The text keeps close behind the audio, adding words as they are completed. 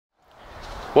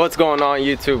What's going on,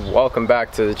 YouTube? Welcome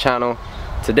back to the channel.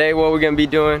 Today what we're gonna be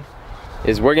doing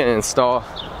is we're gonna install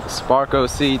the Sparco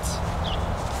seats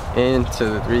into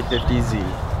the 350Z.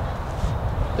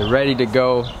 They're ready to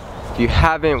go. If you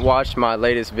haven't watched my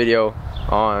latest video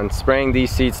on spraying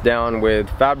these seats down with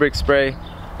fabric spray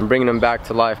and bringing them back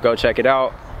to life, go check it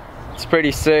out. It's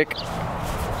pretty sick,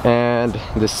 and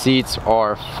the seats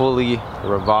are fully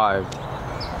revived.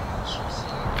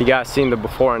 If you guys seen the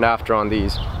before and after on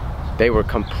these, they were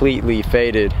completely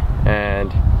faded,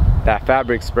 and that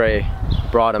fabric spray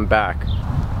brought them back.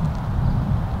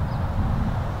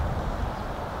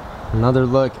 Another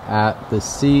look at the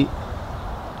seat.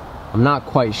 I'm not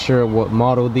quite sure what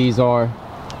model these are.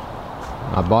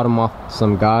 I bought them off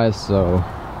some guys, so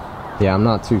yeah, I'm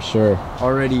not too sure.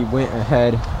 Already went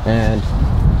ahead and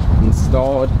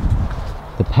installed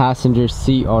the passenger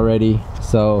seat already,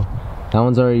 so that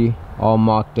one's already all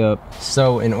mocked up.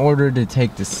 So in order to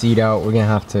take the seat out, we're gonna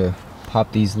have to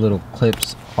pop these little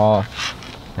clips off,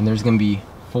 and there's gonna be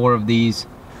 4 of these,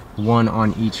 1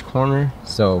 on each corner.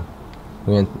 So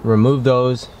we're gonna remove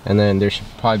those, and then there should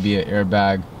probably be an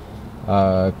airbag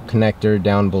connector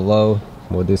down below.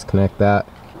 We'll disconnect that.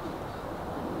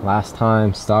 Last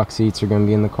time stock seats are gonna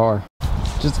be in the car.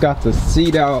 Just got the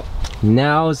seat out.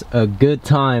 Now's a good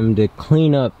time to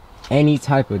clean up any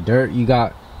type of dirt you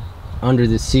got under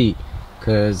the seat,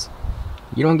 because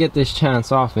you don't get this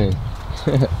chance often.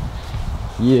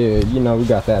 Yeah, you know, we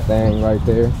got that thing right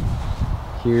there.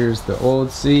 Here's the old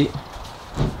seat,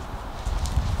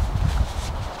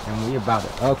 and we about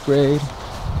to upgrade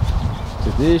to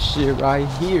this shit right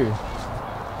here.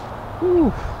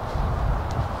 Whew.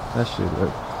 That shit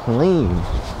look clean.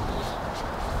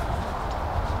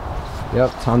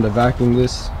 Yep, time to vacuum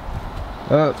this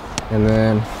up and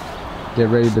then get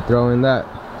ready to throw in that.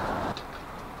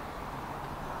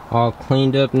 All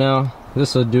cleaned up now.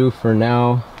 This will do for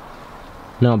now.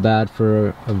 Not bad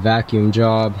for a vacuum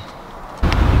job.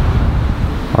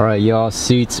 Alright y'all,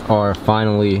 seats are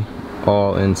finally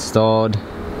all installed.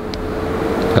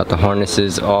 Got the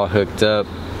harnesses all hooked up,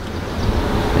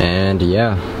 and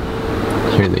yeah,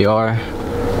 here they are.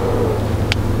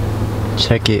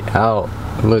 Check it out.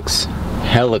 It looks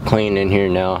hella clean in here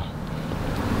now.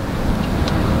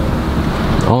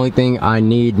 The only thing I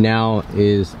need now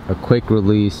is a quick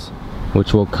release,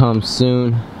 which will come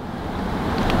soon,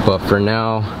 but for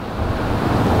now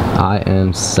I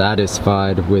am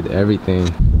satisfied with everything.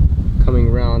 Coming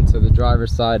around to the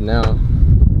driver's side now.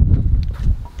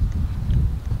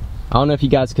 I don't know if you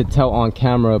guys could tell on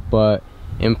camera, but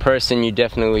in person you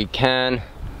definitely can.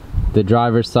 The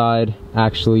driver's side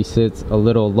actually sits a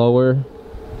little lower,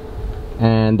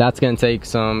 and that's gonna take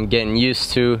some getting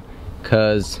used to,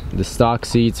 because the stock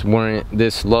seats weren't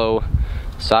this low.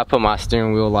 So I put my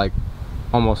steering wheel like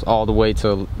almost all the way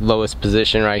to lowest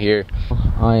position right here.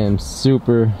 I am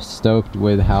super stoked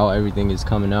with how everything is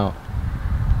coming out.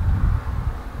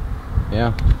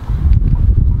 Yeah,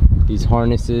 these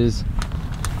harnesses,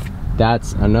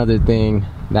 that's another thing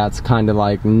that's kind of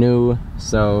like new,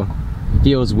 so it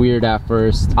feels weird at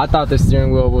first. I thought the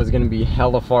steering wheel was gonna be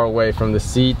hella far away from the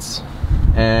seats,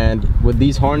 and with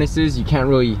these harnesses you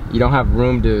don't have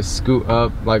room to scoot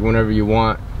up like whenever you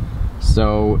want.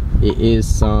 So it is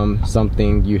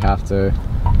something you have to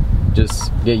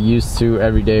just get used to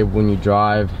every day when you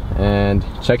drive. And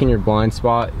checking your blind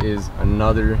spot is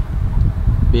another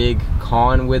big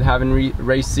con with having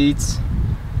race seats.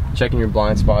 Checking your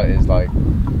blind spot is like,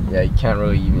 yeah, you can't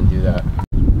really even do that.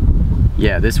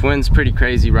 Yeah, this wind's pretty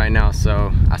crazy right now,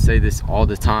 so I say this all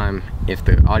the time. If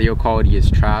the audio quality is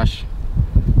trash,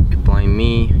 you can blame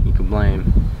me, you can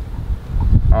blame,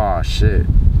 oh shit,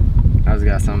 I just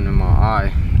got something in my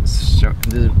eye.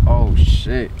 Oh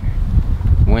shit,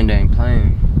 wind ain't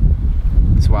playing.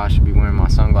 That's why I should be wearing my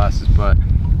sunglasses. But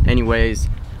anyways,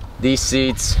 these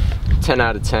seats, 10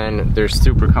 out of 10. They're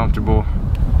super comfortable,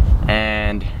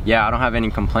 and yeah, I don't have any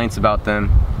complaints about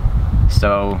them.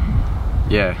 So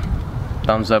yeah,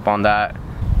 thumbs up on that.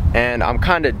 And I'm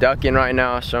kind of ducking right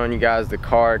now, showing you guys the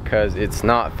car, because it's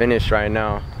not finished right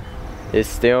now. It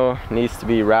still needs to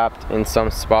be wrapped in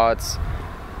some spots,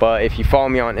 but if you follow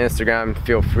me on Instagram,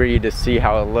 feel free to see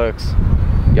how it looks.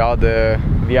 Y'all the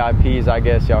VIPs, I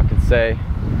guess y'all could say.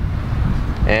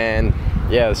 And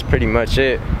yeah, that's pretty much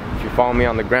it. If you follow me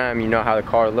on the gram, you know how the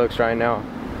car looks right now.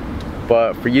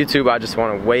 But for YouTube, I just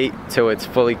want to wait till it's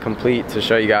fully complete to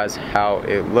show you guys how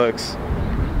it looks.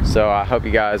 So I hope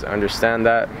you guys understand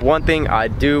that. One thing I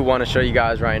do want to show you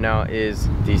guys right now is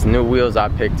these new wheels I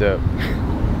picked up.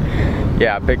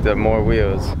 Yeah, I picked up more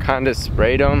wheels. Kind of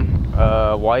sprayed them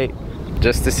white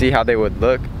just to see how they would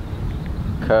look,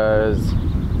 because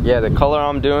yeah, the color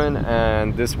I'm doing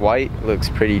and this white looks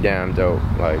pretty damn dope.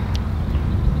 Like,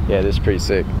 yeah, this is pretty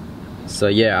sick. So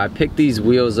yeah, I picked these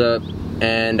wheels up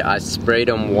and I sprayed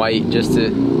them white just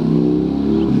to,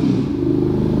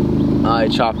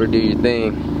 alright chopper, do your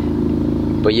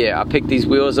thing. But yeah, I picked these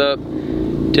wheels up,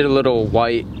 did a little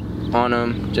white on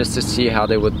them just to see how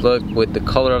they would look with the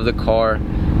color of the car,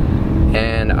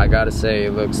 and I gotta say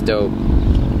it looks dope.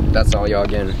 That's all y'all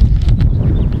getting.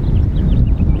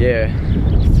 Yeah,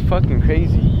 it's fucking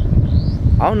crazy.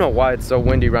 I don't know why it's so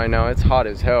windy right now. It's hot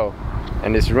as hell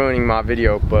and it's ruining my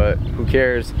video, but who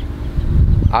cares?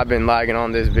 I've been lagging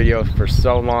on this video for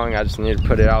so long, I just need to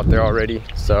put it out there already.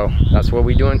 So that's what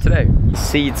we're doing today.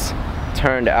 Seats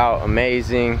turned out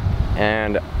amazing,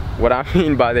 and what I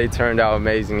mean by they turned out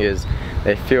amazing is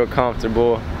they feel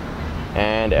comfortable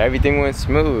and everything went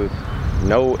smooth.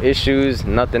 No issues,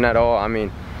 nothing at all. I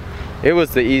mean, it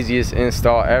was the easiest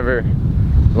install ever.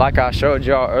 Like I showed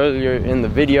y'all earlier in the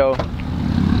video,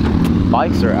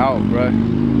 bikes are out, bruh.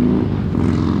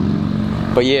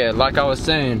 But yeah, like I was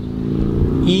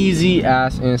saying, easy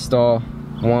ass install.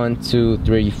 1, 2,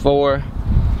 3, 4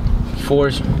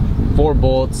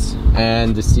 bolts,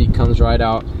 and the seat comes right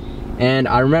out. And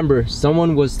I remember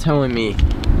someone was telling me,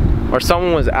 or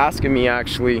someone was asking me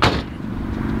actually,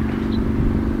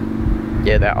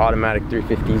 yeah, that automatic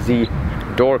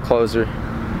 350Z door closer.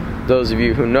 Those of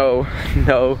you who know,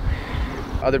 know.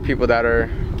 Other people that are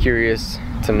curious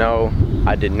to know,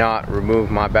 I did not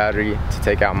remove my battery to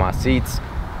take out my seats.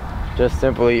 Just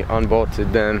simply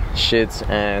unbolted them shits,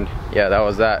 and yeah, that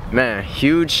was that. Man,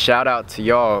 huge shout out to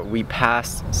y'all. We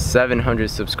passed 700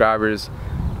 subscribers.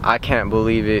 I can't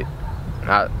believe it.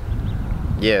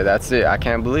 Yeah, that's it. I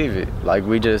can't believe it. Like,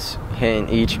 we just hitting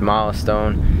each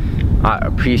milestone. I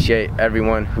appreciate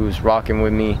everyone who's rocking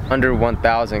with me. Under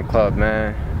 1,000 club,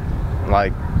 man.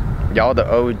 Like, y'all the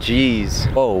OGs.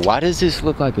 Oh, why does this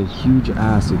look like a huge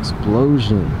ass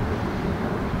explosion?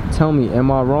 Tell me,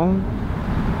 am I wrong?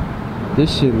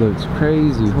 This shit looks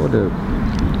crazy. Hold up.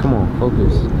 Come on,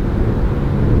 focus.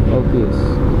 Focus.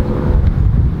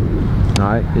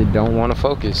 Alright, it don't want to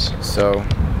focus. So,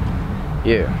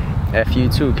 yeah. F you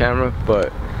too, camera.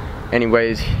 But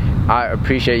anyways, I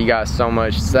appreciate you guys so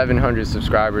much. 700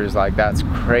 subscribers, like, that's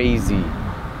crazy.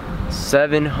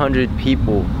 700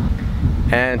 people.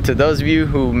 And to those of you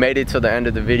who made it to the end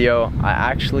of the video, I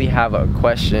actually have a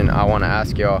question I want to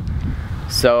ask y'all.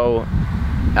 So,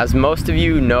 as most of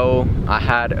you know, I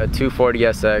had a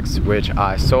 240SX which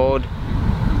I sold.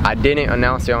 I didn't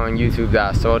announce it on YouTube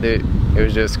that I sold it. It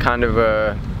was just kind of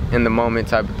a in the moment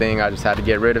type of thing. I just had to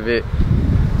get rid of it.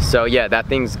 So yeah, that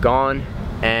thing's gone,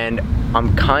 and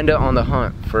I'm kinda on the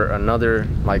hunt for another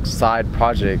like side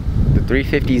project. The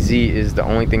 350Z is the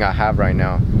only thing I have right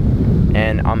now,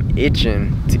 and I'm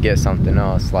itching to get something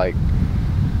else. Like,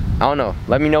 I don't know,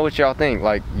 let me know what y'all think.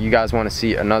 Like, you guys want to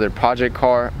see another project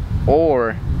car,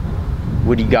 or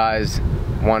would you guys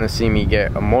want to see me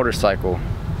get a motorcycle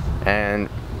and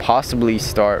possibly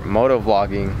start moto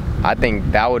vlogging? I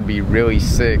think that would be really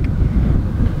sick,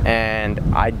 and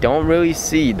I don't really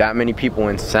see that many people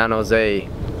in San Jose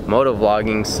moto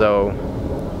vlogging, so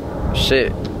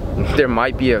shit, there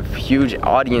might be a huge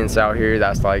audience out here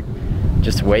that's like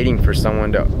just waiting for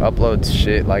someone to upload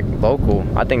shit like local.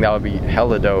 I think that would be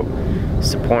hella dope.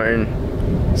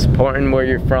 Supporting where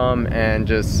you're from, and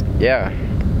just, yeah.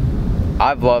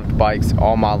 I've loved bikes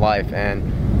all my life,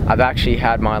 and I've actually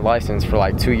had my license for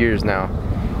like 2 years now,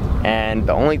 and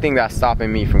the only thing that's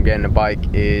stopping me from getting a bike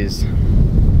is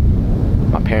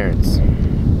my parents.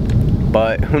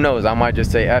 But who knows, I might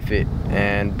just say F it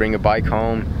and bring a bike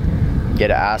home, get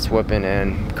an ass whooping,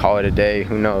 and call it a day.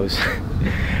 Who knows?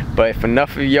 But if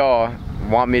enough of y'all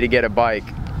want me to get a bike,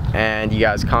 and you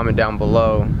guys comment down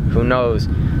below, who knows,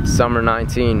 summer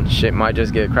 19 shit might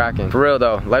just get cracking. For real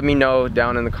though, let me know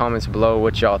down in the comments below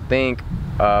what y'all think,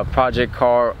 a project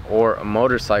car or a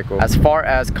motorcycle. As far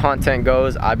as content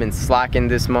goes, I've been slacking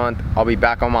this month. I'll be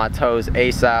back on my toes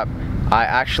ASAP. I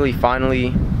actually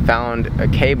finally found a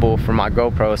cable for my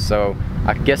GoPro, so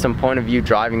I can get some point of view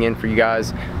driving in for you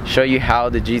guys, show you how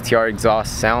the GTR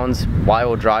exhaust sounds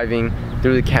while driving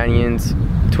through the canyons,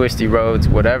 twisty roads,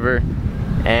 whatever.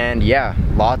 And yeah,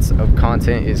 lots of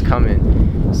content is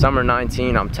coming. Summer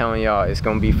 19, I'm telling y'all, it's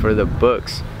gonna be for the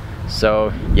books.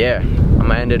 So yeah, I'm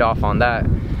gonna end it off on that.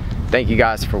 Thank you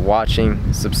guys for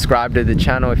watching. Subscribe to the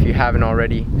channel if you haven't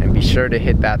already, and be sure to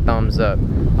hit that thumbs up.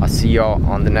 I'll see y'all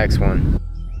on the next one.